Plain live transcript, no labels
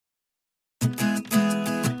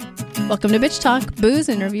Welcome to Bitch Talk, booze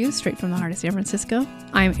and reviews straight from the heart of San Francisco.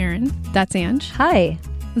 I'm Erin. That's Ange. Hi.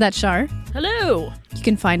 That's Shar. Hello. You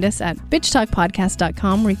can find us at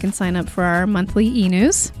bitchtalkpodcast.com where you can sign up for our monthly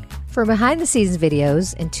e-news. For behind-the-scenes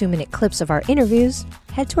videos and 2-minute clips of our interviews,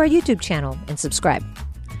 head to our YouTube channel and subscribe.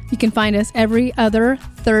 You can find us every other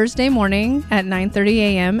Thursday morning at 9:30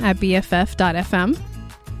 a.m. at BFF.fm.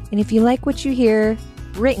 And if you like what you hear,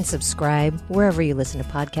 rate and subscribe wherever you listen to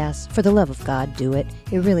podcasts. For the love of God, do it.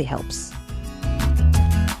 It really helps.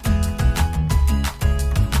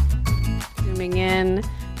 Zooming in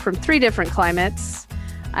from 3 different climates.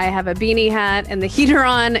 I have a beanie hat and the heater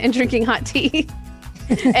on and drinking hot tea.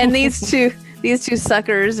 And these two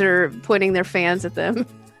suckers are pointing their fans at them.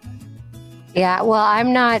 Yeah, well,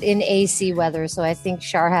 I'm not in AC weather, so I think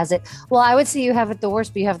Shar has it. Well, I would say you have it the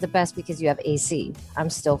worst, but you have the best because you have AC. I'm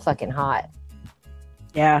still fucking hot.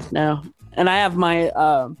 Yeah, no. And I have my,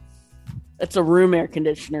 it's a room air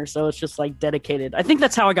conditioner, so it's just like dedicated. I think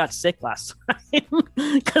that's how I got sick last time.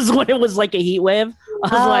 Because when it was like a heat wave,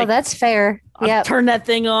 I was like, that's fair. I turned that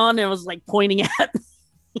thing on and it was like pointing at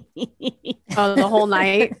me. Oh, the whole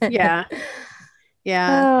night? Yeah.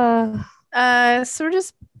 Yeah. So we're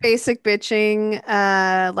just basic bitching.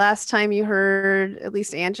 Last time you heard, at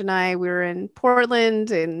least Ange and I, we were in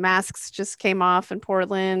Portland and masks just came off in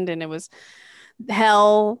Portland and it was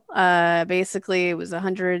hell. Basically, it was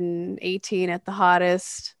 118 at the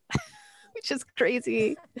hottest, which is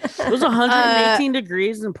crazy. It was 118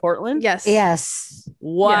 degrees in Portland? Yes.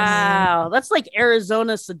 Wow. Yes. That's like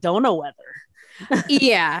Arizona Sedona weather.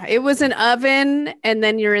 Yeah, it was an oven and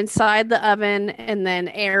then you're inside the oven and then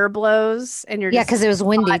air blows and you're because it was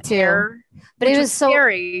windy too. Air, but it was so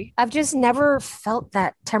scary. I've just never felt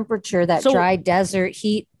that temperature, that dry desert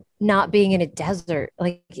heat, not being in a desert,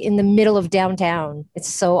 like in the middle of downtown. It's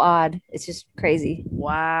so odd. It's just crazy.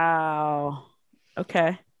 Wow.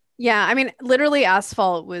 Okay. Yeah, I mean, literally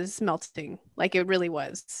asphalt was melting. Like it really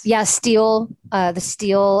was. Yeah, steel, the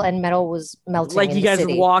steel and metal was melting. Like you guys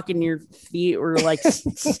were walking, your feet were like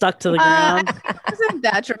stuck to the ground. It wasn't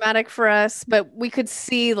that dramatic for us, but we could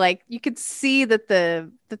see, like, you could see that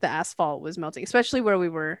the asphalt was melting, especially where we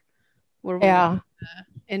were.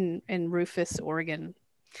 In Rufus, Oregon.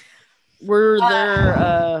 Were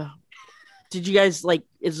there? Did you guys like?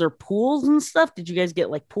 Is there pools and stuff? Did you guys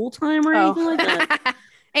get like pool time or anything like that?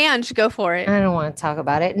 Ange, go for it. I don't want to talk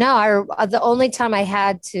about it. No, the only time I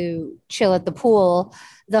had to chill at the pool,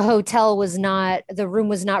 the room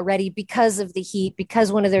was not ready because of the heat, because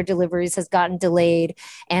one of their deliveries has gotten delayed.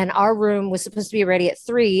 And our room was supposed to be ready at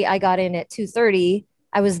 3. I got in at 2:30.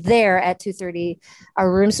 I was there at 2:30. Our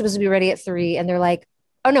room's supposed to be ready at 3. And they're like,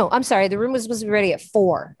 oh no, I'm sorry. The room was supposed to be ready at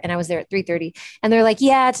 4. And I was there at 3:30. And they're like,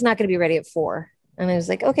 yeah, it's not going to be ready at 4. And I was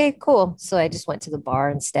like, okay, cool. So I just went to the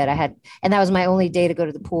bar instead. And that was my only day to go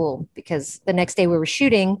to the pool because the next day we were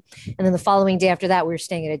shooting. And then the following day after that, we were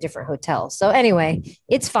staying at a different hotel. So anyway,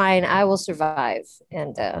 it's fine. I will survive.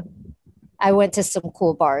 And I went to some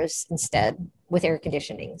cool bars instead with air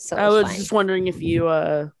conditioning. So I was just wondering if you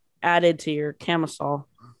added to your camisole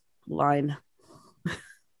line.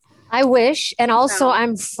 I wish. And also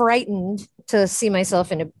I'm frightened to see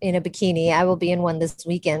myself in a bikini. I will be in one this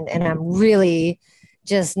weekend and I'm really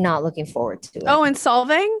just not looking forward to it. Oh, and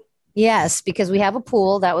Solvang? Yes, because we have a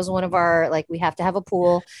pool. That was one of our, we have to have a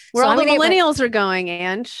pool. Where all the millennials are going,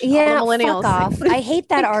 Ange. Yeah, all the millennials. Fuck off. I hate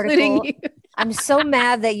that article. I'm so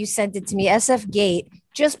mad that you sent it to me. SF Gate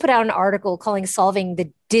just put out an article calling Solvang the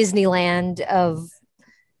Disneyland of...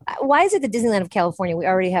 Why is it the Disneyland of California? We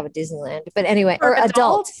already have a Disneyland. But anyway, or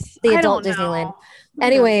adults, the adult Disneyland.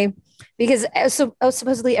 Anyway, because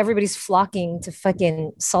supposedly everybody's flocking to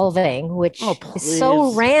fucking Solvang, which is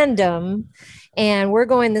so random. And we're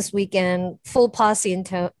going this weekend, full posse in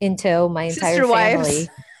tow, my entire sister family. Wives.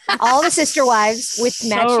 All the sister wives with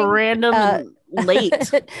matching... So random and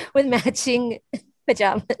late. With matching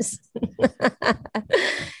pajamas.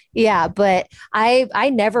 Yeah, but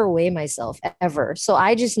I never weigh myself ever. So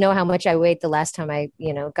I just know how much I weighed the last time I,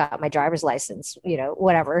 got my driver's license,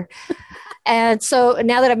 whatever. And so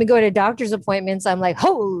now that I've been going to doctor's appointments, I'm like,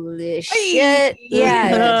 holy shit.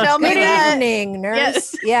 Yeah. Tell me Good evening, nurse.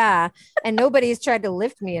 Yes. Yeah. And nobody's tried to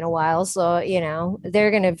lift me in a while. So,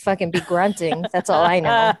 they're going to fucking be grunting. That's all I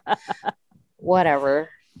know. Whatever.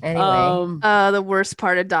 Anyway, the worst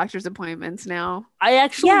part of doctor's appointments now. I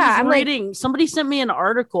actually was reading, somebody sent me an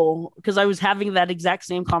article because I was having that exact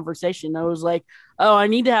same conversation. I was like, oh, I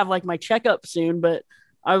need to have like my checkup soon, but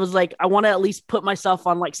I was like, I want to at least put myself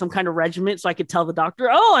on like some kind of regimen so I could tell the doctor,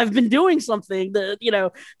 oh, I've been doing something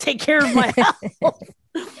to, take care of my health.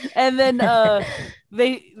 And then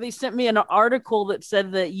they sent me an article that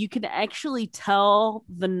said that you can actually tell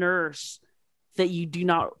the nurse that you do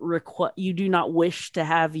not wish to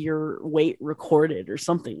have your weight recorded or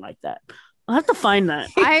something like that. I'll have to find that.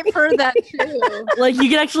 I've heard that too. Like you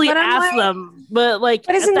can actually ask them, but like,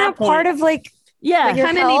 but isn't that part of like, yeah, you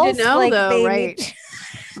kind of need to know like, though, right?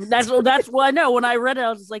 That's what I know. When I read it, I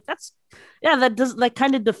was just like, that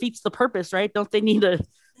kind of defeats the purpose, right? Don't they need to?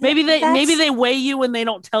 Maybe they weigh you and they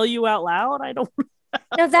don't tell you out loud. I don't.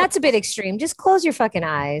 No, that's a bit extreme. Just close your fucking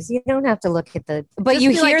eyes. You don't have to look at the. But Just you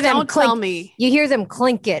be hear like, them don't clink. tell me. You hear them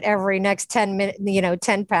clink it every next 10 minutes.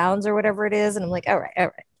 10 pounds or whatever it is, and I'm like, all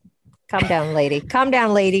right, calm down, lady. Calm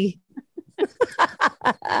down, lady.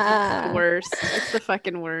 Worst. It's the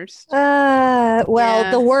fucking worst. The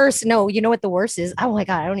worst. No, you know what the worst is? Oh my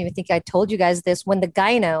god, I don't even think I told you guys this. When the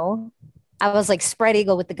gyno, I was like spread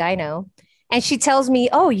eagle with the gyno, and she tells me,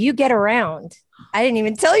 "Oh, you get around." I didn't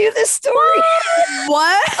even tell you this story.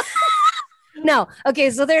 What? No. Okay,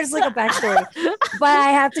 so there's like a backstory, but I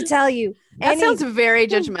have to tell you, That sounds very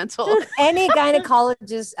judgmental. any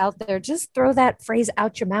gynecologist out there, just throw that phrase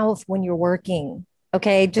out your mouth when you're working.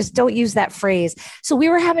 Okay, just don't use that phrase. So we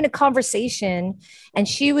were having a conversation, and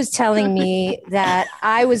she was telling me that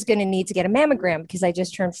I was going to need to get a mammogram because I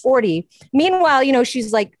just turned 40. Meanwhile,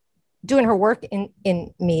 she's like doing her work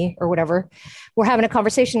in me or whatever. We're having a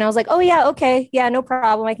conversation. I was like, oh yeah, okay. Yeah, no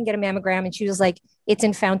problem. I can get a mammogram. And she was like, it's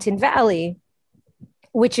in Fountain Valley,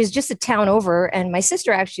 which is just a town over. And my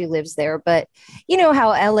sister actually lives there, but you know how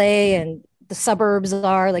LA and the suburbs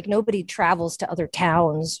are, like nobody travels to other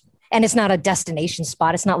towns. And it's not a destination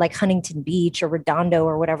spot. It's not like Huntington Beach or Redondo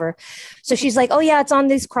or whatever. So she's like, oh yeah, it's on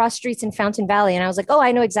these cross streets in Fountain Valley. And I was like, oh,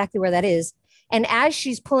 I know exactly where that is. And as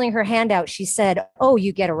she's pulling her hand out, she said, oh,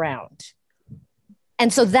 you get around.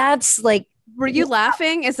 And so that's like. Were you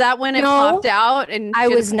laughing? Is that when it popped out? And I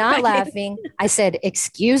was not laughing. I said,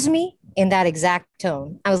 excuse me, in that exact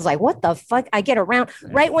tone. I was like, what the fuck? I get around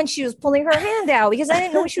right when she was pulling her hand out because I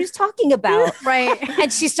didn't know what she was talking about. Right.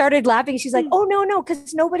 And she started laughing. She's like, oh, no,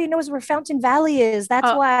 because nobody knows where Fountain Valley is.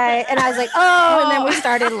 That's why. And I was like, oh, and then we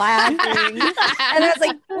started laughing. And I was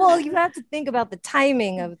like, well, you have to think about the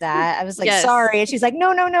timing of that. I was like, sorry. And she's like,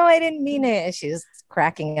 no, I didn't mean it. And she was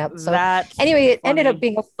cracking up. So anyway, it ended up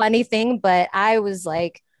being a funny thing, but I was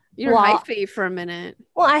like, you're hyphy for a minute.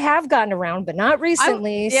 Well, I have gotten around, but not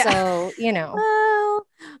recently. So, well,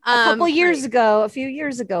 a few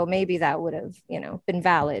years ago, maybe that would have, been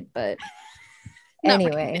valid. But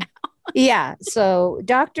anyway, yeah. So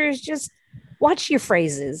doctors, just watch your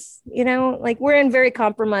phrases, like we're in very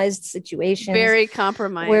compromised situations. Very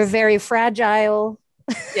compromised. We're very fragile.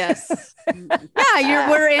 Yes.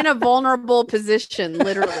 Yeah. We're in a vulnerable position,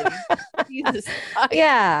 literally. Jesus.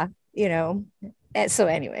 Yeah. So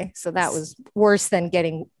anyway, so that was worse than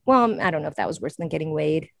getting, well, I don't know if that was worse than getting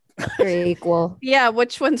weighed. They're equal. Yeah,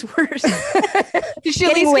 which one's worse? Did she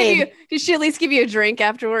at least give you a drink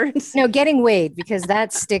afterwards? No, getting weighed, because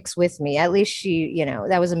that sticks with me. At least she,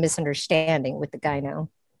 that was a misunderstanding with the gyno.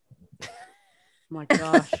 Oh my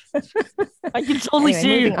gosh. I can totally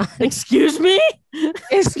see you. Excuse me?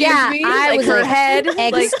 Excuse me? I was her head.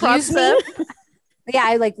 Excuse me? Yeah,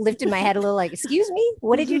 I like lifted my head a little like, excuse me?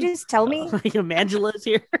 What did you just tell me? Angela's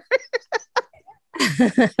here.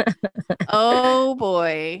 Oh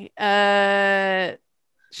boy.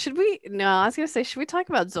 Should we talk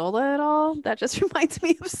about Zola at all? That just reminds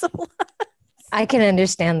me of Zola. I can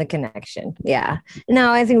understand the connection. Yeah.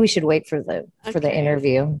 No, I think we should wait for the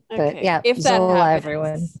interview. But yeah, if Zola, that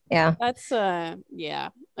everyone. Yeah. That's yeah.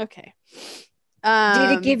 Okay.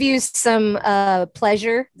 Did it give you some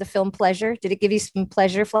pleasure, the film Pleasure? Did it give you some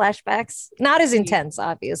pleasure flashbacks? Not as intense,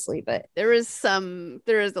 obviously, but there is a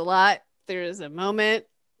lot. There is a moment.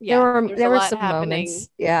 Yeah, there were some moments.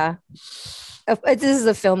 Yeah. This is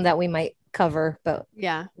a film that we might cover, but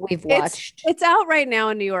yeah, we've watched. It's out right now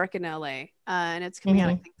in New York and LA, and it's coming out,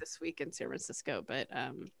 I think, this week in San Francisco, but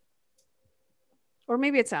or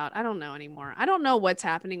maybe it's out. I don't know anymore. I don't know what's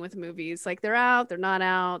happening with movies. Like they're out, they're not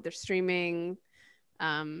out, they're streaming.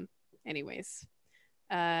 Anyways,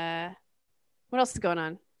 what else is going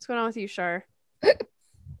on? What's going on with you, Shar?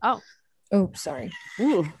 Oh, sorry.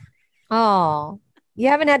 Ooh. Oh, you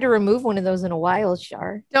haven't had to remove one of those in a while,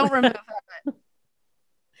 Shar. Don't remove it.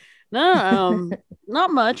 No, not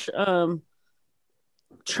much.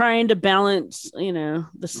 Trying to balance, the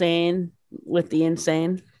sane with the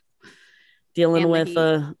insane, dealing with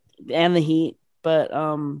and the heat. But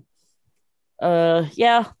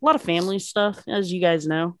yeah, a lot of family stuff, as you guys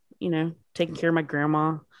know, taking care of my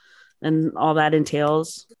grandma and all that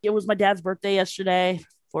entails. It was my dad's birthday yesterday,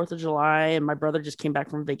 4th of July, and my brother just came back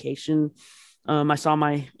from vacation. I saw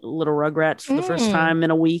my little Rugrats for the first time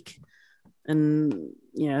in a week, and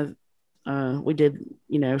we did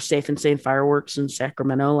Safe and Sane fireworks in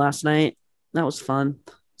Sacramento last night. That was fun.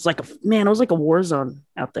 It's like it was like a war zone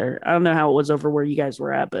out there. I don't know how it was over where you guys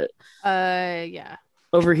were at, but yeah,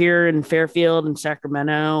 over here in Fairfield and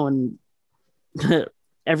Sacramento and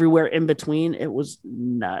everywhere in between, it was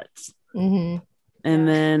nuts. Mm-hmm. And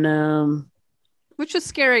then which is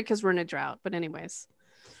scary because we're in a drought, but anyways.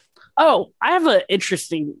 Oh, I have an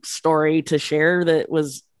interesting story to share that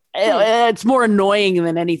was it's more annoying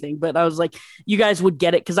than anything, but I was like, you guys would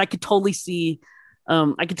get it because I could totally see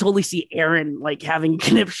Erin like having a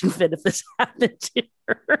conniption fit if this happened to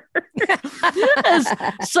her.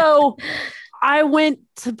 So I went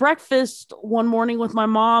to breakfast one morning with my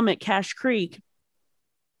mom at Cache Creek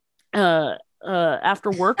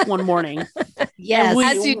after work one morning. Yes,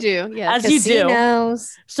 as you do. Yeah, as you do.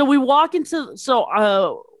 So we walk into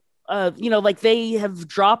like they have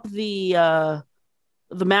dropped the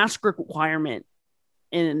mask requirement,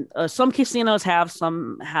 and some casinos have,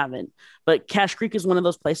 some haven't. But Cache Creek is one of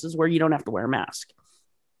those places where you don't have to wear a mask,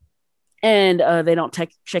 and they don't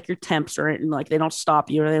check your temps or anything. Like they don't stop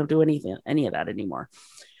you, or they don't do any of that anymore.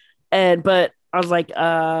 But I was like,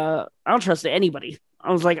 I don't trust anybody.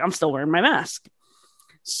 I was like, I'm still wearing my mask.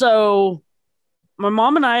 So my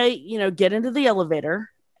mom and I, get into the elevator.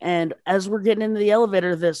 And as we're getting into the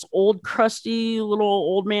elevator, this old, crusty little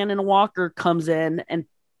old man in a walker comes in, and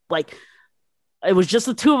like, it was just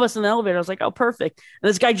the two of us in the elevator. I was like, oh, perfect. And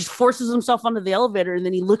this guy just forces himself onto the elevator, and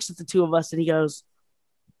then he looks at the two of us and he goes,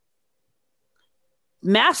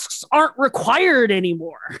 masks aren't required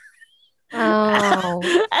anymore. Oh,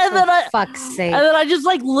 and then fuck's sake. And then I just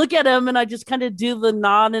like look at him, and I just kind of do the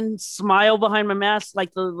nod and smile behind my mask,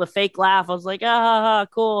 like the fake laugh. I was like,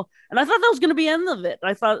 cool. And I thought that was going to be the end of it.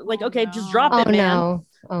 I thought like, okay, no. Just drop it, man.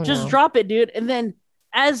 Just drop it, dude. And then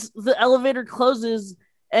as the elevator closes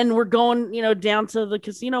and we're going, down to the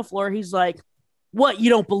casino floor, he's like, what, you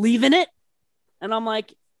don't believe in it? And I'm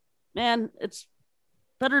like, man, it's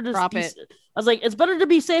better to drop it. I was like, it's better to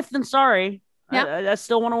be safe than sorry. Yeah, I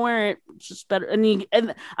still want to wear it. It's just better.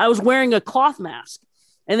 And I was wearing a cloth mask.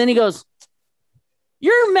 And then he goes,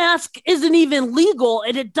 your mask isn't even legal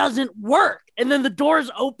and it doesn't work. And then the doors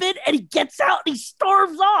open and he gets out and he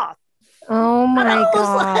storms off. Oh my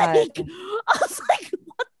God. I was like,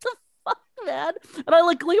 what the fuck, man? And I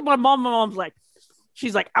look at my mom. My mom's like,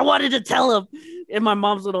 she's like, I wanted to tell him. In my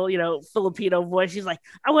mom's little, Filipino voice, she's like,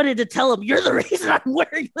 I wanted to tell him you're the reason I'm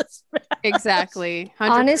wearing this mask. Exactly. 100%.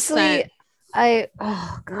 Honestly,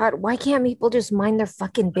 oh God, why can't people just mind their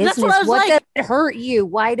fucking business? What does it hurt you?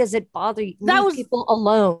 Why does it bother you? Leave people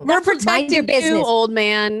alone. We're protecting you, old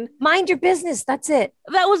man. Mind your business. That's it.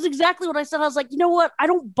 That was exactly what I said. I was like, you know what? I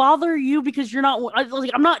don't bother you because you're not.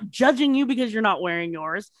 I'm not judging you because you're not wearing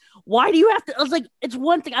yours. Why do you have to? I was like, it's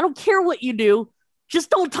one thing. I don't care what you do. Just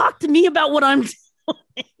don't talk to me about what I'm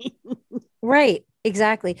doing. Right.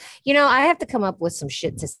 Exactly. I have to come up with some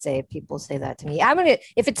shit to say if people say that to me.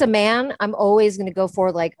 If it's a man, I'm always going to go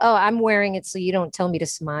for like, oh, I'm wearing it so you don't tell me to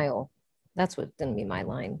smile. That's what's going to be my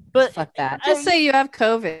line. But fuck that. Just say you have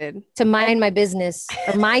COVID. To mind my business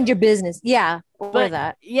or mind your business. Yeah. Or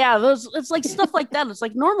that. Yeah. It's like stuff like that. It's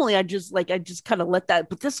like normally I just kind of let that,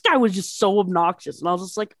 but this guy was just so obnoxious. And I was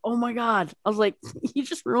just like, oh my God. I was like, you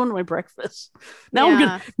just ruined my breakfast.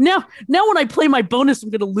 Now now when I play my bonus,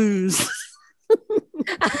 I'm going to lose.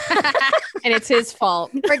 And it's his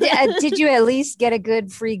fault. Did you at least get a good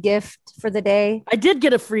free gift for the day? I did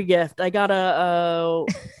get a free gift. I got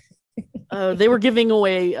they were giving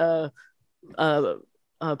away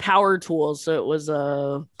power tools, so it was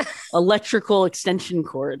a electrical extension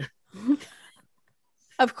cord.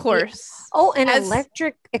 Of course. Oh, an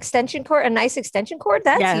electric extension cord, a nice extension cord.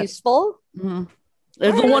 That's useful. Mm-hmm.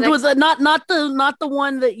 The one was not the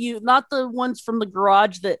one that not the ones from the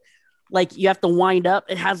garage that. Like you have to wind up.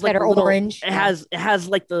 It has like orange. It has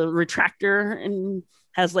like the retractor and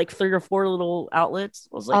has like 3 or 4 little outlets.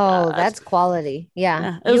 I was like, that's quality.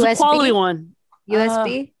 Yeah. It was USB? A quality one.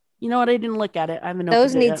 USB. You know what? I didn't look at it. I haven't.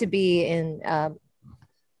 Those need to be in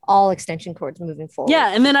all extension cords moving forward. Yeah,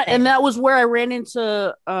 and then and that was where I ran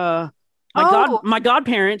into my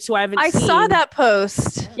godparents who I haven't. I saw that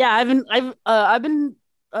post. Yeah, I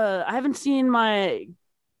haven't seen my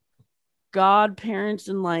godparents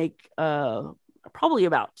in like probably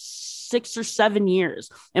about 6 or 7 years,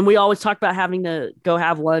 and we always talk about having to go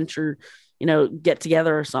have lunch or get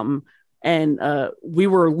together or something, and we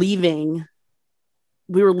were leaving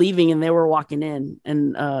and they were walking in,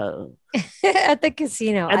 and At the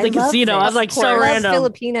casino. At the casino. I was like, so random.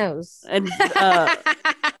 Filipinos. And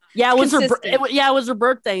yeah, it was it was her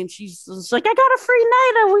birthday, and she's like, I got a free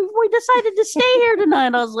night, and we decided to stay here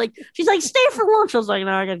tonight. I was like, she's like, stay for lunch. I was like,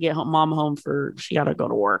 no, I gotta get mom home she gotta go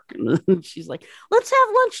to work. And she's like, let's have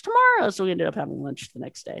lunch tomorrow. So we ended up having lunch the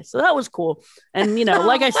next day. So that was cool. And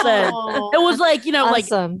like I said, it was like awesome.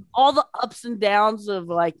 like all the ups and downs of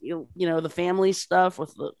like the family stuff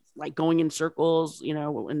with the like going in circles,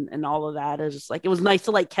 and all of that is just like, it was nice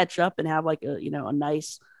to like catch up and have like a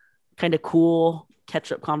nice kind of cool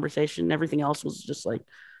catch up conversation. Everything else was just like,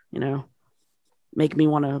 make me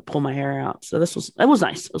want to pull my hair out. So it was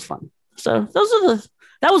nice. It was fun. So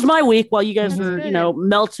that was my week while you guys were,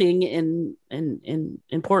 melting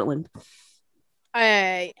in Portland.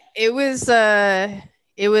 It was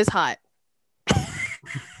hot.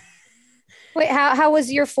 Wait, how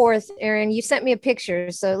was your 4th, Erin? You sent me a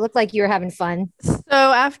picture, so it looked like you were having fun. So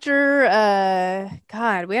after,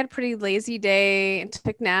 we had a pretty lazy day and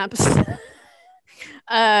took naps.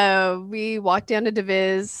 We walked down to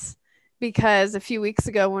DeViz because a few weeks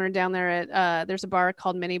ago when we were down there at, there's a bar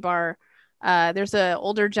called Mini Bar. There's an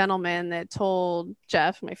older gentleman that told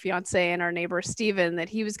Jeff, my fiance, and our neighbor Steven that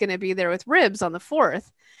he was going to be there with ribs on the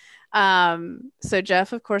 4th. So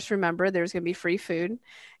Jeff, of course, remembered there was going to be free food.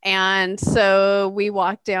 And so we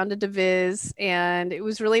walked down to DeViz, and it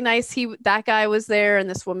was really nice. That guy was there, and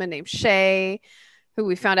this woman named Shay, who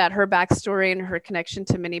we found out her backstory and her connection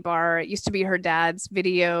to Mini Bar. It used to be her dad's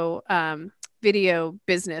video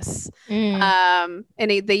business. And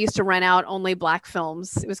they used to rent out only Black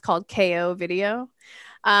films. It was called KO Video.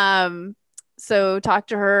 So talked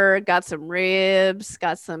to her, got some ribs,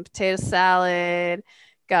 got some potato salad,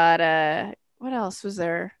 got what else was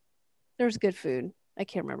there? There was good food. I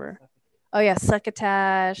can't remember. Oh yeah,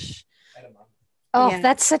 succotash. Oh, yeah.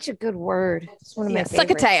 That's such a good word. It's one of my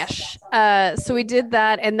favorites. Succotash. So we did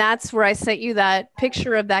that, and that's where I sent you that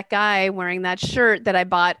picture of that guy wearing that shirt that I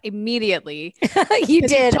bought immediately. You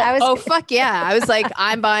did. Oh fuck yeah! I was like,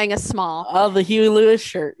 I'm buying a small. Oh, the Huey Lewis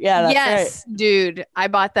shirt. Yeah, that's yes, right. Dude. I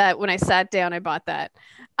bought that when I sat down. I bought that.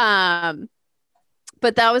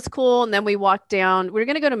 But that was cool. And then we walked down. We were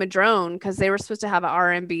going to go to Madrone because they were supposed to have an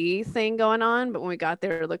R&B thing going on. But when we got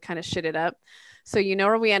there, it looked kind of shitted up. So you know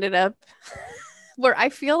where we ended up? Where I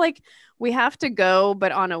feel like we have to go,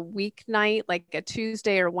 but on a weeknight, like a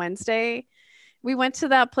Tuesday or Wednesday. We went to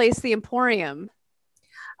that place, the Emporium.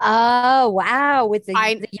 Oh, wow. With the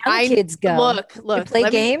young kids go. Look. Play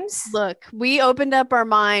games? Look, we opened up our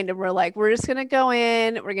mind and we're like, we're just going to go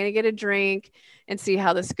in. We're going to get a drink and see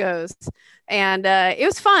how this goes. And it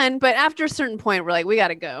was fun. But after a certain point, we're like, we got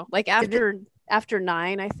to go. Like after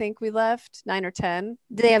 9, I think we left, 9 or 10.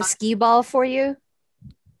 Do they have skee ball for you?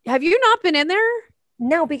 Have you not been in there?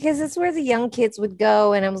 No, because it's where the young kids would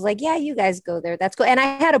go. And I was like, yeah, you guys go there. That's cool. And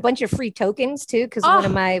I had a bunch of free tokens too, because one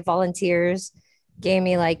of my volunteers gave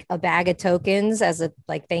me like a bag of tokens as a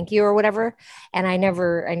like thank you or whatever. And I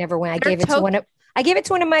never went. I gave it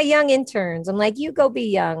to one of my young interns. I'm like, you go be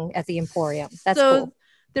young at the Emporium. That's cool.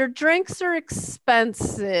 Their drinks are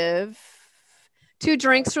expensive. 2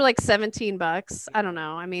 drinks were like $17. I don't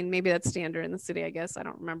know. I mean, maybe that's standard in the city, I guess. I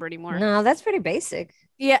don't remember anymore. No, that's pretty basic.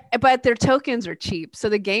 Yeah, but their tokens are cheap. So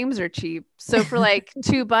the games are cheap. So for like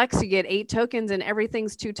 $2, you get 8 tokens and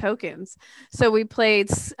everything's 2 tokens. So we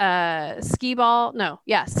played skee ball,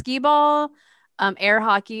 air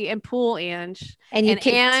hockey, and pool, Ange. And you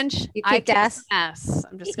kicked ass.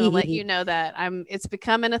 I'm just gonna let you know that it's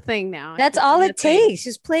becoming a thing now. That's all it takes.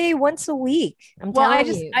 Just play once a week.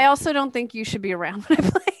 I also don't think you should be around when I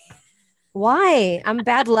play. Why? I'm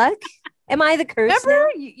bad luck. Am I the curse? Remember,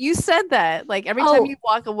 you said that. Like every time you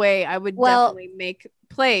walk away, I would definitely make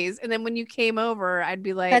plays, and then when you came over, I'd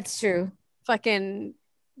be like, "That's true." Fucking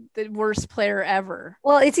the worst player ever.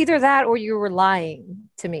 Well, it's either that or you were lying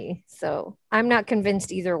to me. So I'm not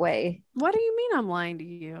convinced either way. What do you mean I'm lying to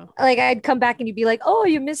you? Like I'd come back and you'd be like, oh,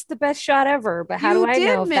 you missed the best shot ever. But how do I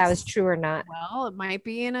know if that was true or not? Well, it might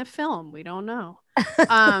be in a film. We don't know.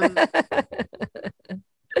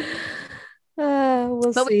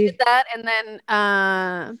 We'll see. We did that, and then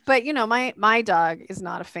but you know, my dog is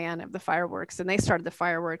not a fan of the fireworks, and they started the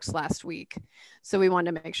fireworks last week, so we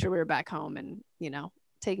wanted to make sure we were back home and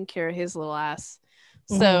taking care of his little ass.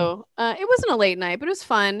 So it wasn't a late night, but it was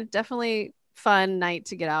fun. Definitely fun night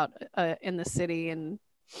to get out in the city and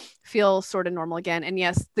feel sort of normal again. And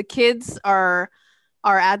yes, the kids are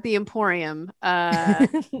at the Emporium, and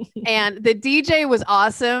the DJ was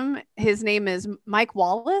awesome. His name is Mike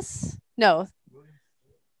Wallace. No.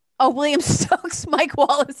 Oh, William Stokes. Mike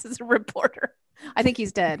Wallace is a reporter. I think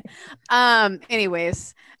he's dead.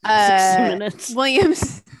 Anyways, 60 minutes.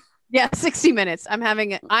 Yeah, 60 minutes. I'm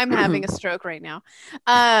having a stroke right now.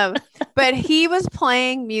 But he was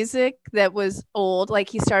playing music that was old. Like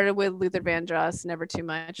he started with Luther Vandross, Never Too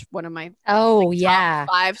Much, one of my top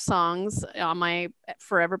 5 songs on my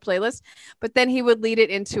forever playlist. But then he would lead it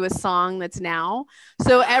into a song that's now.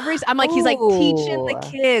 So I'm like, he's like teaching the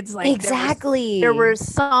kids. Like exactly. There were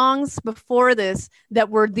songs before this that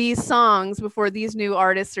were these songs before these new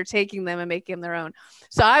artists are taking them and making them their own.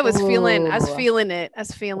 So I was feeling it.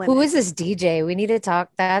 Who is this DJ? We need to talk.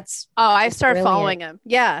 I started following him.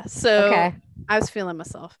 Yeah. So okay. I was feeling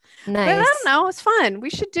myself. Nice. But I don't know. It's fun. We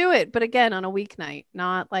should do it. But again, on a weeknight,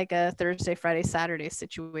 not like a Thursday, Friday, Saturday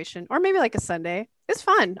situation, or maybe like a Sunday. It's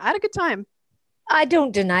fun. I had a good time. I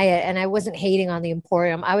don't deny it. And I wasn't hating on the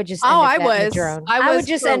Emporium. I would just Madrone. I would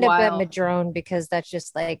just end up at Madrone because that's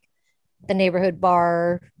just like the neighborhood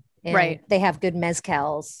bar. And right. They have good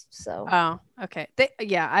mezcals. So. Oh, okay.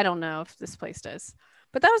 I don't know if this place does.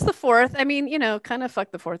 But that was the 4th. I mean, kind of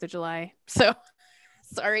fuck the 4th of July. So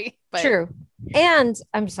sorry. But... True. And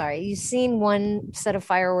I'm sorry, you've seen one set of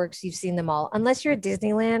fireworks, you've seen them all. Unless you're at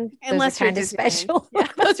Disneyland, unless you're kind of special. Yeah,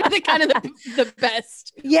 those are the kind of the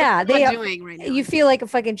best. Yeah, they are doing right now. You feel like a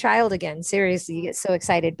fucking child again. Seriously, you get so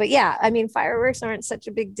excited. But yeah, I mean, fireworks aren't such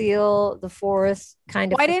a big deal. The 4th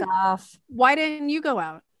kind of off. Why didn't you go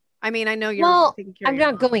out? I mean, I know you're. Well, I'm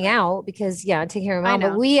not going out because I'm taking care of my mom.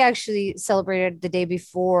 But we actually celebrated the day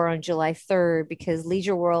before on July 3rd because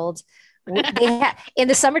Leisure World. In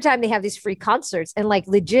the summertime they have these free concerts and like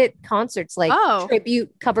legit concerts, like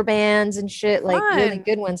tribute cover bands and shit, like really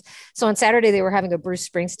good ones. So on Saturday they were having a Bruce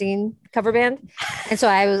Springsteen cover band, and so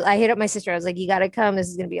I hit up my sister. I was like, "You got to come. This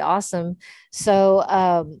is gonna be awesome."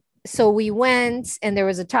 So we went, and there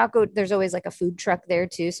was a taco. There's always like a food truck there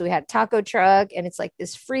too. So we had a taco truck, and it's like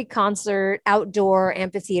this free concert, outdoor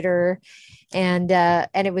amphitheater, and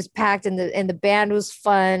it was packed, and the band was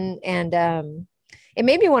fun, and it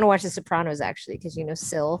made me want to watch The Sopranos actually, because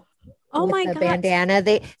Sil. Oh my god! Bandana.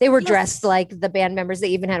 They were dressed like the band members. They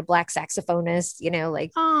even had a black saxophonist.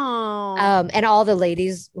 And all the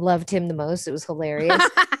ladies loved him the most. It was hilarious.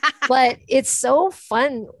 But it's so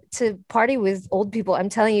fun to party with old people. I'm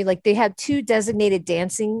telling you, like they had 2 designated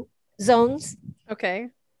dancing zones. Okay.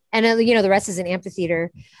 And the rest is an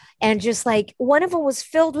amphitheater. And just like one of them was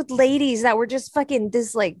filled with ladies that were just fucking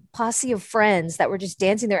this like posse of friends that were just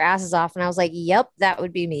dancing their asses off. And I was like, yep, that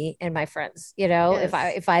would be me and my friends, yes.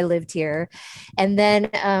 if I lived here. And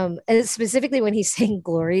then specifically when he sang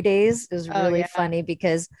Glory Days, it was really funny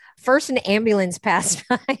because first an ambulance passed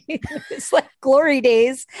by. It's like Glory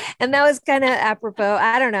Days. And that was kind of apropos.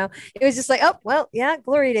 I don't know. It was just like, oh, well, yeah,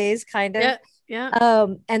 Glory Days kind of. Yeah. Yeah.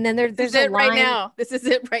 And then there's a line right now. This is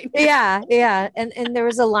it right now. Yeah. And there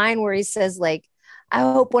was a line where he says like, I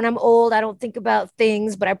hope when I'm old, I don't think about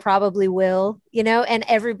things, but I probably will, and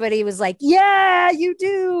everybody was like, yeah, you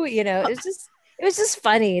do, it was just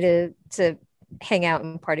funny to hang out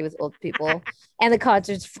and party with old people. And the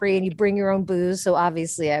concert's free and you bring your own booze. So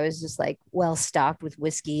obviously I was just like well stocked with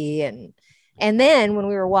whiskey. And then when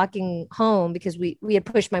we were walking home, because we had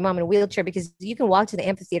pushed my mom in a wheelchair, because you can walk to the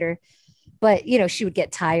amphitheater, but she would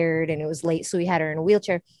get tired and it was late. So we had her in a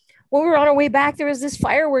wheelchair. When we were on our way back, there was this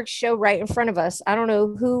fireworks show right in front of us. I don't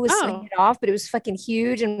know who was setting it off, but it was fucking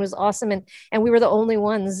huge and it was awesome. And we were the only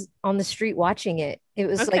ones on the street watching it. It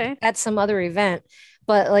was like at some other event.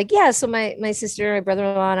 But like, yeah, so my sister, my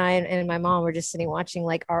brother-in-law, and I and my mom were just sitting watching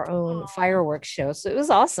like our own fireworks show. So it was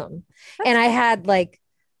awesome. And I had like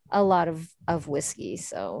a lot of whiskey.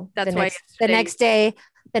 So that's the next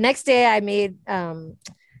day I made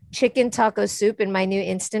chicken taco soup in my new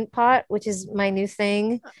Instant Pot, which is my new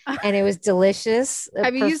thing, and it was delicious.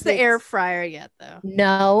 Have you used the air fryer yet though?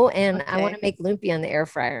 No, and I want to make lumpia in the air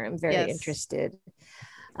fryer. I'm very interested.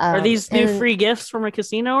 Are these new free gifts from a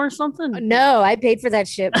casino or something? No, I paid for that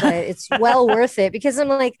shit, but it's well worth it because I'm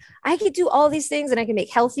like, I could do all these things and I can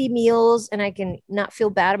make healthy meals and I can not feel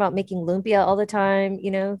bad about making lumpia all the time,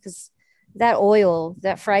 because that oil,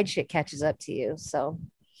 that fried shit catches up to you. So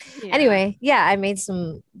anyway, I made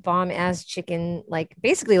some bomb ass chicken, like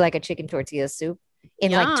basically like a chicken tortilla soup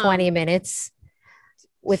in like 20 minutes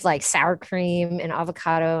with like sour cream and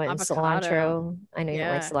avocado and cilantro. I know you don't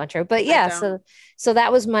like cilantro, but so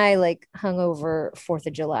that was my like hungover 4th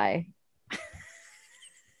of July.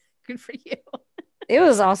 Good for you. It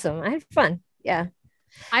was awesome. I had fun. Yeah.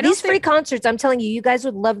 These free concerts, I'm telling you, you guys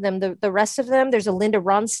would love them. The rest of them, there's a Linda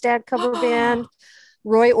Ronstadt cover band,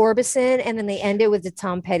 Roy Orbison, and then they end it with the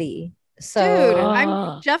Tom Petty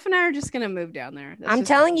So Dude, Jeff and I are just gonna move down there. That's I'm just-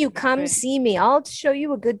 telling you, come see me. I'll show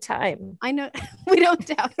you a good time. I know we don't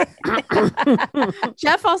doubt it.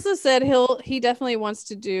 Jeff also said he definitely wants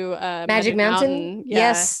to do Magic Mountain? Yeah,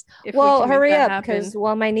 Yes. if we Well, can make hurry that up happen. because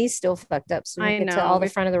my knee's still fucked up. So we I get to know. all the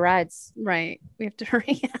front of the rides. Right. We have to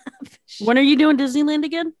hurry up. When are you doing Disneyland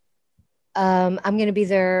again? I'm gonna be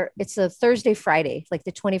there. It's a Thursday, Friday, like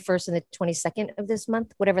the 21st and the 22nd of this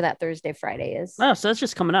month, whatever that Thursday, Friday is. Oh, so that's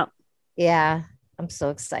just coming up. Yeah. I'm so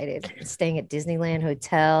excited. Staying at Disneyland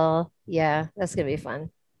Hotel. Yeah, that's gonna be fun.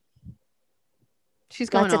 She's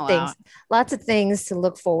going Lots of all things. out. Lots of things to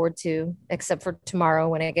look forward to, except for tomorrow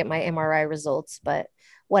when I get my MRI results. But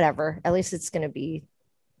whatever. At least it's gonna be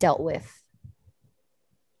dealt with.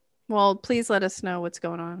 Well, please let us know what's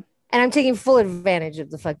going on. And I'm taking full advantage of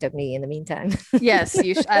the fucked up knee in the meantime. Yes,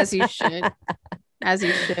 as you should. As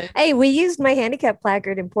you should. Hey, we used my handicap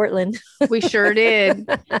placard in Portland. We sure did.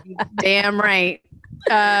 Damn right.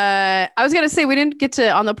 I was gonna say we didn't get to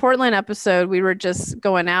on the Portland episode. We were just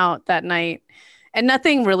going out that night, and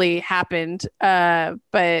nothing really happened.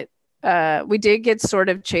 But we did get sort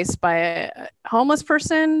of chased by a homeless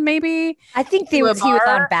person, maybe. I think To a he was bar?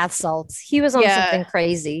 on bath salts. He was on Yeah. something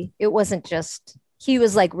crazy. It wasn't just, he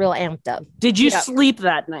was like real amped up. Did you Yeah. sleep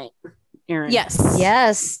that night, Aaron? Yes.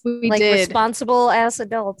 Yes. We like did. responsible ass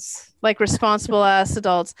adults. Like responsible ass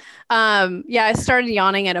adults. Yeah, I started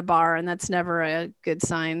yawning at a bar, and that's never a good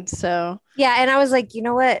sign. So Yeah. And I was like, you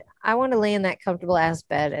know what? I want to lay in that comfortable ass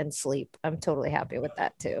bed and sleep. I'm totally happy with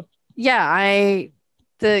that too. yeah,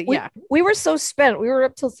 We were so spent. We were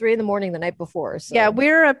up till 3 a.m. the night before. So. Yeah, we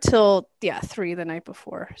were up till 3 the night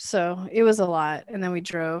before. So it was a lot. And then we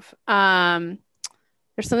drove.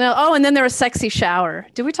 There's something else. Oh, and then there was sexy shower.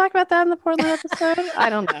 Did we talk about that in the Portland episode? I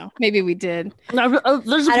don't know. Maybe we did. No, there's I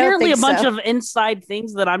don't apparently a think bunch so. of inside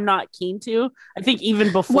things that I'm not keen to. I think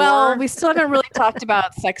even before. Well, we still haven't really talked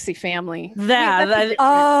about sexy family. that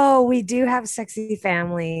Oh, we do have sexy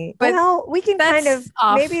family. But well, we can kind that's of,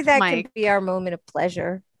 off maybe that mic. could be our moment of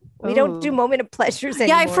pleasure. We don't do Ooh. moment of pleasures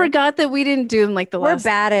Yeah, anymore. I forgot that we didn't do like the We're last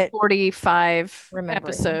bad at 45 remembering.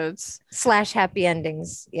 episodes. / happy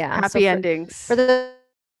endings. Yeah. So Happy endings. For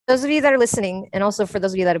those of you that are listening, and also for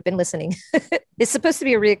those of you that have been listening, it's supposed to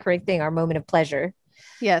be a reoccurring thing, our moment of pleasure.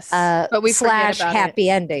 Yes. But we / forget about happy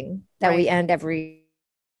ending that we Right. end every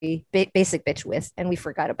basic bitch with, and we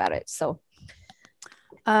forgot about it. So,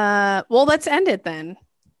 well, let's end it then.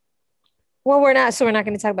 well, we're not going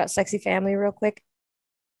to talk about sexy family real quick.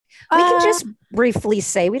 We can just briefly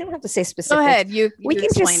say, we don't have to say specifics. Go ahead. We can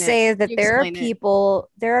just explain it. say that You there are explain it.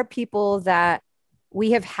 there are people that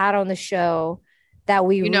we have had on the show that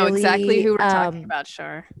we You know really, exactly who we're talking about,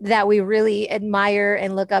 Shar. that we really admire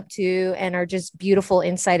and look up to and are just beautiful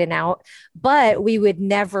inside and out, but we would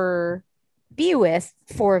never be with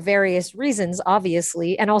for various reasons,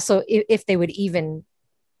 obviously. And also if they would even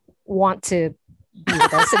want to be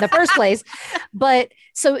with us in the first place. But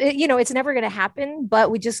so, it's never going to happen,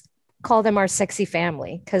 but we just call them our sexy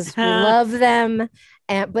family because we love them,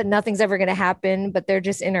 but nothing's ever going to happen, but they're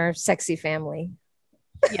just in our sexy family.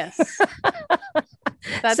 Yes.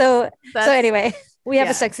 So anyway, we have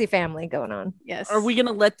yeah. a sexy family going on. Yes. Are we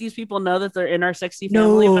gonna let these people know that they're in our sexy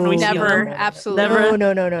family when we see Never. them? Absolutely. Never.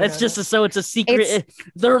 No. It's just it's a secret.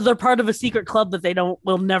 They're part of a secret club that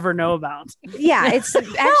will never know about. Yeah, it's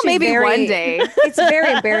actually maybe one day. It's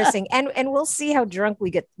very embarrassing, and we'll see how drunk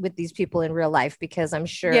we get with these people in real life because I'm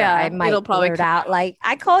sure Yeah, I might it'll probably blurt come out like,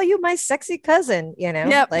 "I call you my sexy cousin,"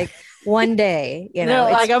 Yep. like one day, No,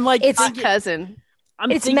 it's, I'm like it's Not cousin. I'm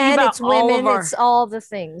it's thinking men, about it's women, all of it's all the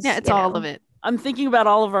things. Yeah, it's all of it. I'm thinking about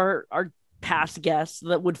all of our past guests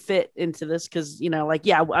that would fit into this because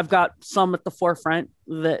I've got some at the forefront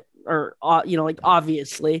that are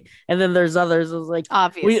obviously, and then there's others. Like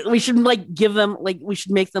Obviously. we should give them we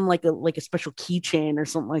should make them like a special keychain or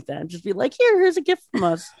something like that, and just be like, here's a gift from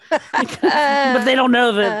us. But they don't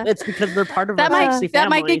know that it's because they're part of that our sexy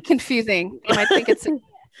might family. get confusing. They might think it's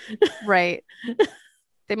right.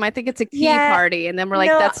 They might think it's a key Yeah. party, and then we're like,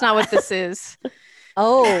 No. that's not what this is.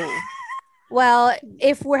 Oh, well,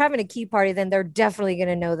 if we're having a key party, then they're definitely going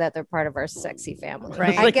to know that they're part of our sexy family.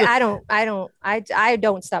 Right. I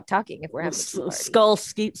don't stop talking if we're having a key party. Skull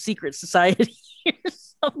Secret Society. or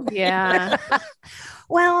something. Yeah.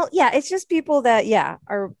 Well, yeah, it's just people that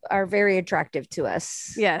are very attractive to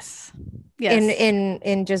us. Yes. Yes.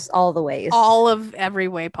 In just all the ways. all of every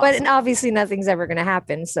way possible. But obviously nothing's ever going to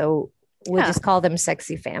happen, so we'll Yeah. just call them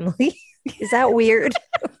sexy family. Is that weird?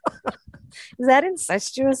 Is that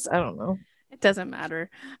incestuous? I don't know. It doesn't matter.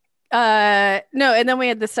 No, and then we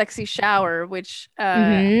had the sexy shower, which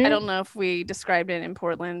Mhm. I don't know if we described it in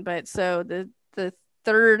Portland, but so the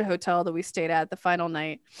third hotel that we stayed at the final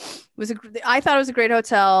night. I thought it was a great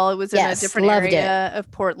hotel. It was in a different area of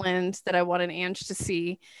Portland that I wanted Ange to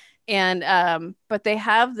see. And but they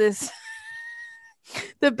have this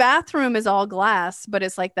the bathroom is all glass, but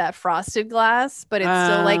it's like that frosted glass, but it's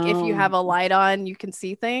still like if you have a light on, you can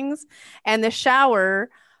see things. And the shower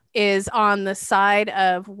is on the side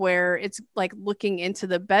of where it's like looking into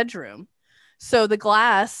the bedroom. So the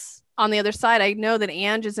glass on the other side, I know that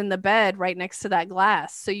Ange is in the bed right next to that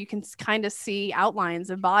glass. So you can kind of see outlines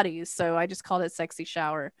of bodies. So I just called it sexy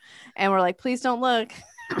shower. And we're like, please don't look.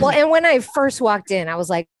 Well, and when I first walked in, I was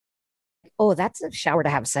like, oh, that's a shower to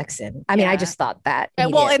have sex in. I mean, I just thought that.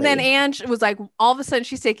 And then Ange was like, all of a sudden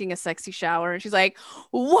she's taking a sexy shower and she's like,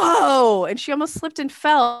 whoa. And she almost slipped and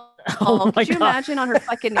fell. Could you imagine on her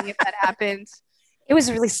fucking knee if that happened? It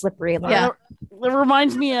was really slippery. Yeah. It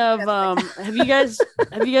reminds me of have you guys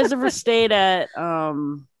ever stayed at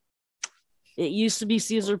it used to be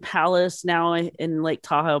Caesar Palace now in Lake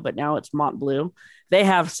Tahoe, but now it's Mont Bleu. They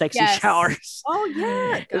have sexy showers. Oh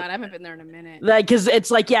yeah. God, I haven't been there in a minute. Like, cause it's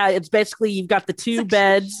like, yeah, it's basically you've got the two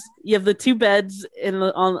beds. You have the two beds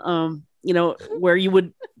on where you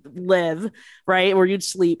would live, right? Where you'd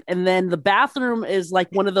sleep. And then the bathroom is like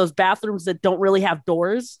one of those bathrooms that don't really have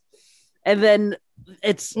doors. And then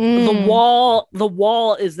it's the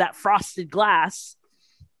wall is that frosted glass.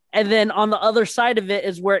 And then on the other side of it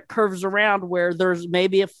is where it curves around, where there's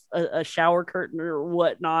maybe a shower curtain or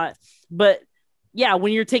whatnot. But yeah,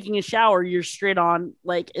 when you're taking a shower, you're straight on,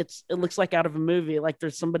 like it looks like out of a movie. Like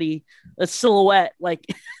there's a silhouette, like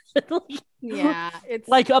yeah, it's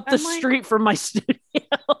like up the street from my studio.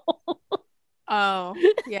 Oh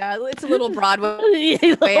yeah, it's a little Broadway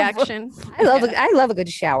action. I love a good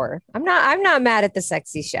shower. I'm not mad at the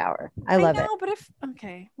sexy shower. I love it. But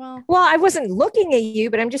well, I wasn't looking at you,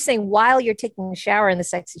 but I'm just saying while you're taking a shower in the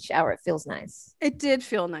sexy shower, it feels nice. It did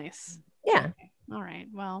feel nice. Yeah. Okay. All right.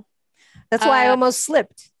 Well, that's why I almost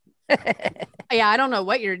slipped. Yeah, I don't know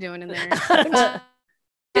what you're doing in there.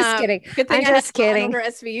 Just kidding. Good thing I'm just kidding. Under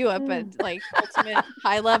SVU up at like ultimate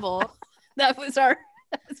high level. That was our.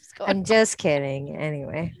 I'm just kidding.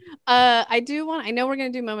 Anyway, I know we're gonna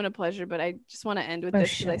do moment of pleasure, but I just want to end with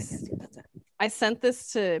this. I sent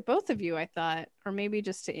this to both of you, I thought, or maybe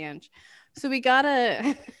just to Ange. So we got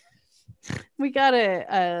a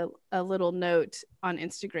little note on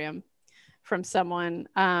Instagram from someone,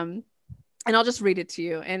 and I'll just read it to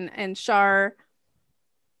you. And Shar,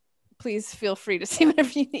 please feel free to say whatever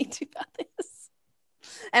you need to about this.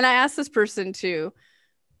 And I asked this person too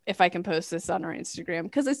if I can post this on our Instagram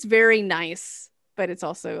because it's very nice, but it's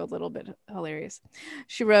also a little bit hilarious.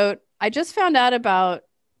 She wrote, I just found out about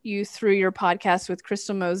you through your podcast with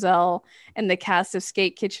Crystal Moselle and the cast of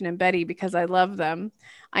Skate Kitchen and Betty because I love them.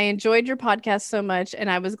 I enjoyed your podcast so much, and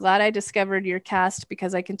I was glad I discovered your cast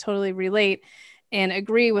because I can totally relate and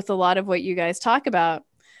agree with a lot of what you guys talk about.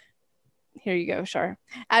 Here you go, Shar.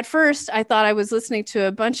 At first, I thought I was listening to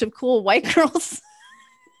a bunch of cool white girls.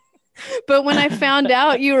 But when I found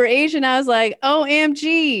out you were Asian, I was like,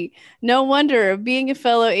 OMG. No wonder, being a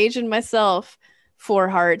fellow Asian myself. 4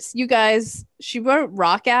 hearts. You guys, she wrote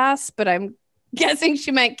rock ass, but I'm guessing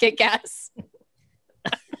she meant kick ass.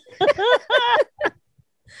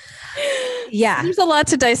 Yeah. There's a lot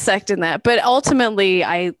to dissect in that. But ultimately,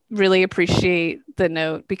 I really appreciate the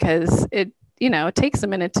note because it takes a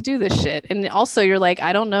minute to do this shit. And also you're like,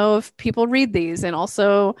 I don't know if people read these, and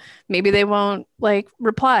also maybe they won't like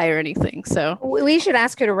reply or anything. So we should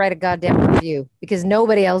ask her to write a goddamn review because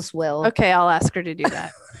nobody else will. Okay, I'll ask her to do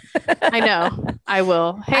that. I know. I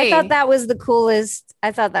will. Hey, I thought that was the coolest.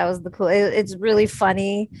 It's really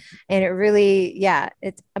funny, and it really,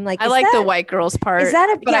 I'm like, I like the white girls part. Is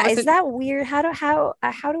that weird? How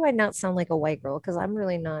do I not sound like a white girl? Because I'm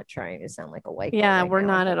really not trying to sound like a white girl. Yeah, we're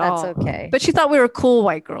not at all. That's okay. But she thought we were cool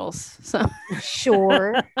white girls. So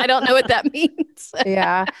sure. I don't know what that means.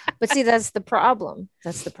 Yeah, but see, that's the problem.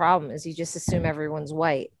 That's the problem is you just assume everyone's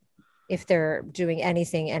white if they're doing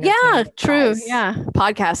anything. Yeah, true. Yeah,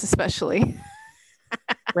 podcasts especially.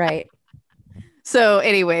 Right. So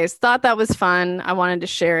anyways, thought that was fun. I wanted to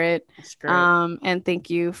share it. That's great. And thank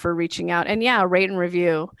you for reaching out. And yeah, rate and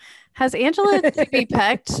review. Has Angela B.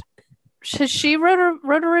 Pecked? She wrote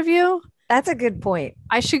a review? That's a good point.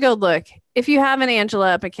 I should go look. If you have an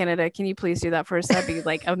Angela up in Canada, can you please do that for us? That'd be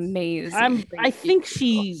like amazing. I think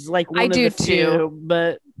she's like one I of do the few, too,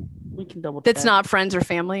 but we can double check. That's not friends or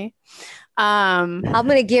family. I'm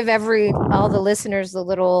going to give all the listeners the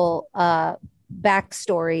little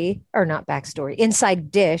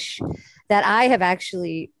inside dish that I have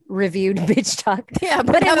actually reviewed Bitch Talk. Yeah,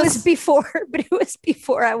 but it was before. But it was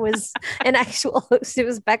before I was an actual host. It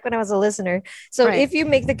was back when I was a listener. So Right. if you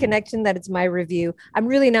make the connection that it's my review, I'm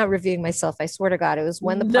really not reviewing myself. I swear to God, it was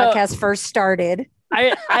when the No. podcast first started.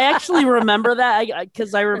 I actually remember that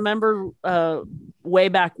because I remember way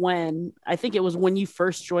back when, I think it was when you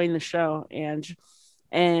first joined the show, and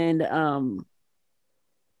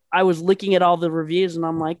I was looking at all the reviews and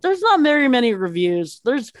I'm like, there's not very many reviews.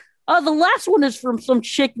 There's the last one is from some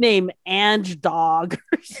chick named Ange Dog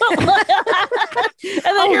or something like that. And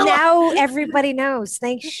then Now everybody knows.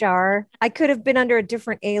 Thanks, Shar. I could have been under a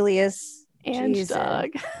different alias. And Jesus.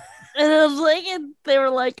 dog. and I was like, and they were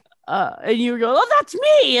like, and you go, oh, that's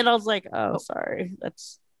me. And I was like, oh, sorry,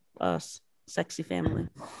 that's us, sexy family.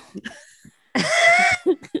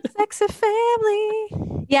 Sexy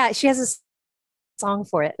family. Yeah, she has a song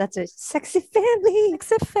for it. That's a sexy family.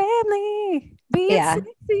 Sexy family. Being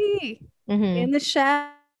sexy Mhm. in the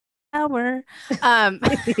shower. Oh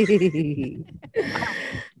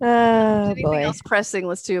Anything boy. else pressing?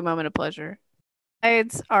 Let's do a moment of pleasure.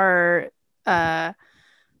 It's our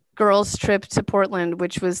girls' trip to Portland,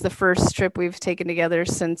 which was the first trip we've taken together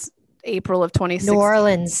since April of 2016. New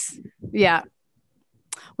Orleans. Yeah.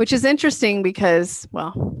 Which is interesting because,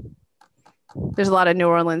 well, there's a lot of New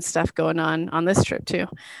Orleans stuff going on this trip too.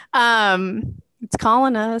 It's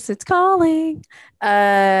calling us. It's calling.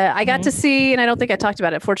 I got to see, and I don't think I talked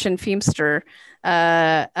about it, Fortune Feimster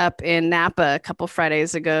up in Napa a couple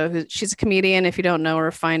Fridays ago. She's a comedian. If you don't know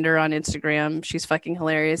her, find her on Instagram. She's fucking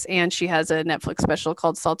hilarious. And she has a Netflix special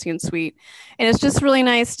called Salty and Sweet. And it's just really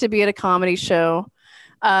nice to be at a comedy show.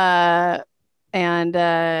 And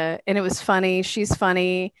it was funny. She's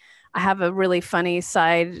funny. I have a really funny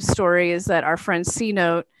side story is that our friend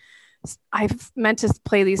C-Note, I've meant to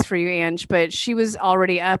play these for you, Ange, but she was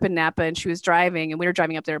already up in Napa and she was driving and we were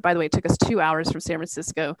driving up there. By the way, it took us 2 hours from San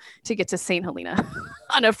Francisco to get to St. Helena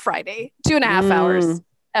on a Friday, 2.5 hours,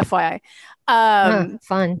 FYI.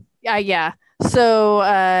 Fun. Yeah. So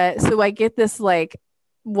I get this like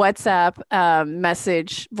WhatsApp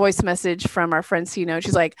voice message from our friend Sino.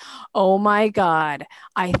 She's like, oh my God,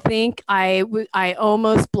 I think I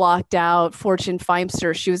almost blocked out Fortune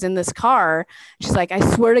Feimster. She was in this car. She's like, I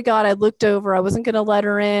swear to God, I looked over. I wasn't going to let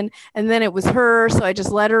her in. And then it was her. So I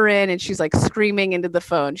just let her in and she's like screaming into the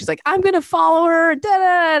phone. She's like, I'm going to follow her. Da,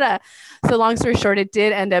 da, da, da. So long story short, it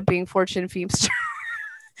did end up being Fortune Feimster.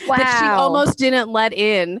 Wow. That she almost didn't let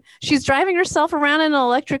in. She's driving herself around in an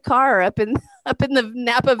electric car up in the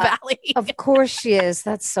Napa Valley. Of course she is.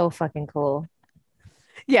 That's so fucking cool.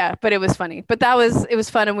 Yeah, but it was funny. But it was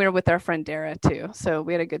fun, and we were with our friend Dara too. So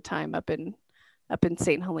we had a good time up in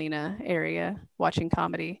St. Helena area watching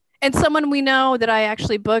comedy. And someone we know that I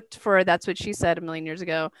actually booked for That's What She Said a million years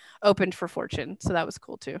ago opened for Fortune. So that was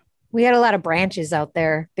cool too. We had a lot of branches out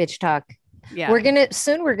there, Bitch Talk. Yeah. We're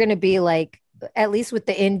gonna be like, at least with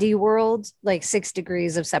the indie world, like 6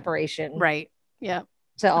 degrees of separation. Right. Yeah.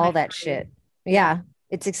 To all that shit. Yeah.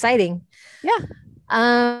 It's exciting. Yeah.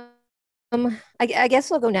 I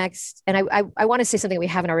guess I'll go next. And I want to say something we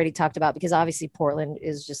haven't already talked about because obviously Portland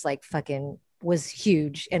is just like was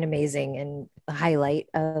huge and amazing and the highlight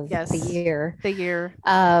of the year.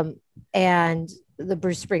 And the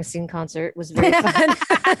Bruce Springsteen concert was very fun.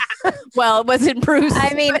 Well, it wasn't Bruce.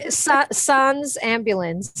 I mean, Sans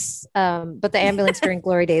ambulance, but the ambulance during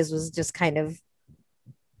Glory Days was just kind of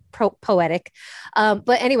poetic.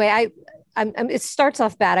 But anyway, it starts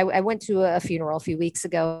off bad. I went to a funeral a few weeks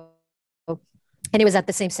ago, and it was at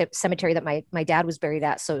the same cemetery that my dad was buried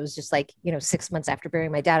at. So it was just like, 6 months after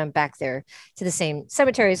burying my dad, I'm back there to the same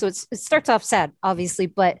cemetery. So it starts off sad, obviously,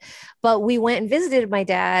 but we went and visited my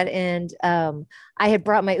dad, and I had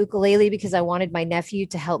brought my ukulele because I wanted my nephew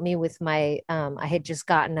to help me with my, I had just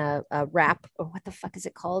gotten a wrap, or what the fuck is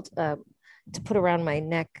it called? To put around my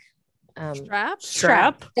neck.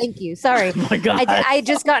 Strap. Thank you. Sorry. Oh my God. I had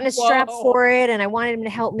just gotten a strap for it and I wanted him to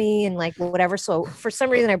help me and like whatever. So for some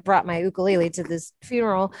reason I brought my ukulele to this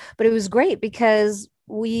funeral, but it was great because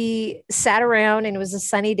we sat around and it was a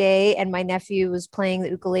sunny day and my nephew was playing the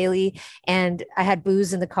ukulele and I had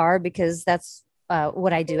booze in the car because that's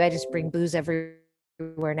what I do. I just bring booze everywhere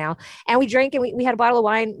now. And we drank and we had a bottle of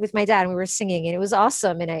wine with my dad and we were singing and it was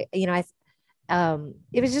awesome. And it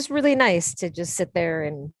was just really nice to just sit there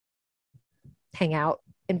and hang out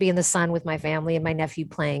and be in the sun with my family and my nephew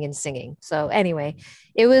playing and singing. So anyway,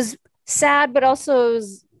 it was sad, but also it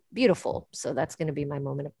was beautiful. So that's going to be my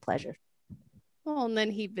moment of pleasure. Well, and then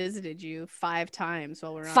he visited you 5 times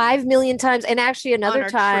while we're on 5 million times. And actually another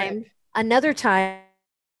time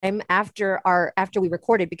after we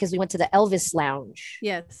recorded, because we went to the Elvis Lounge.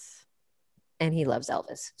 Yes. And he loves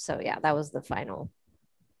Elvis. So yeah, that was the final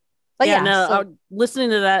But yeah, listening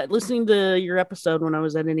to your episode when I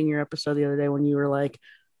was editing your episode the other day, when you were like,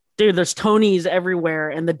 dude, there's Tonys everywhere,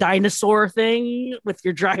 and the dinosaur thing with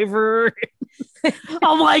your driver.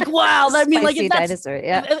 I'm like, wow. I mean, like, if that's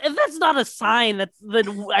not a sign,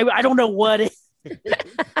 then I don't know what is.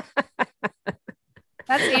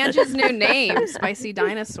 That's Angie's new name, Spicy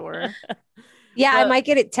Dinosaur. Yeah, I might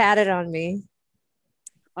get it tatted on me.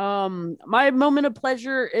 My moment of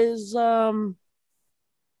pleasure is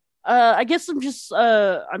I guess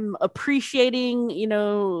I'm appreciating,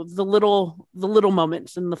 the little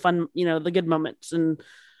moments and the fun, the good moments, and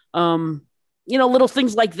little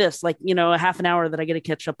things like this, like, a half an hour that I get to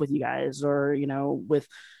catch up with you guys, or with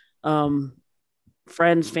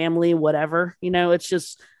friends, family, whatever. It's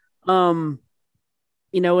just in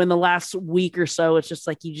the last week or so, it's just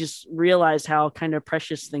like you just realize how kind of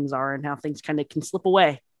precious things are and how things kind of can slip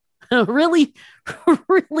away really,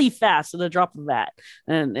 really fast at a drop of that.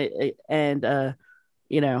 And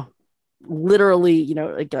literally,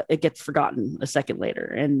 it gets forgotten a second later.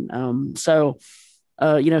 And so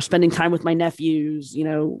spending time with my nephews,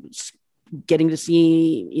 getting to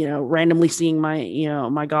see, randomly seeing my,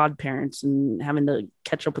 my godparents and having to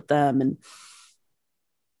catch up with them,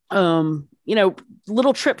 and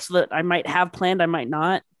little trips that I might have planned, I might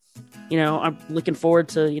not. I'm looking forward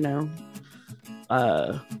to,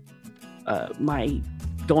 my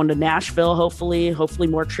going to Nashville, hopefully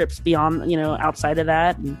more trips beyond, outside of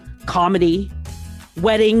that, and comedy,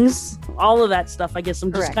 weddings, all of that stuff. I guess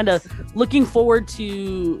I'm just kind of looking forward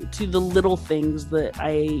to the little things that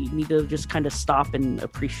I need to just kind of stop and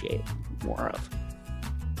appreciate more of.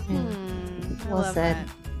 Well said. That.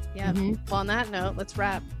 Yeah. Mm-hmm. Well, on that note, let's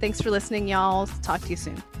wrap. Thanks for listening, y'all. Talk to you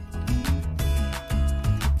soon.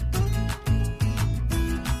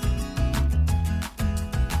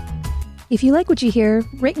 If you like what you hear,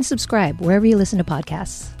 rate and subscribe wherever you listen to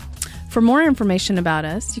podcasts. For more information about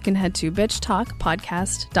us, you can head to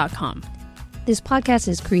bitchtalkpodcast.com. This podcast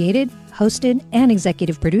is created, hosted, and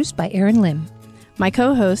executive produced by Aaron Lim. My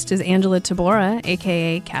co-host is Angela Tabora,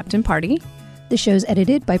 aka Captain Party. The show's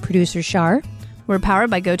edited by producer Shar. We're powered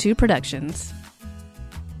by GoTo Productions.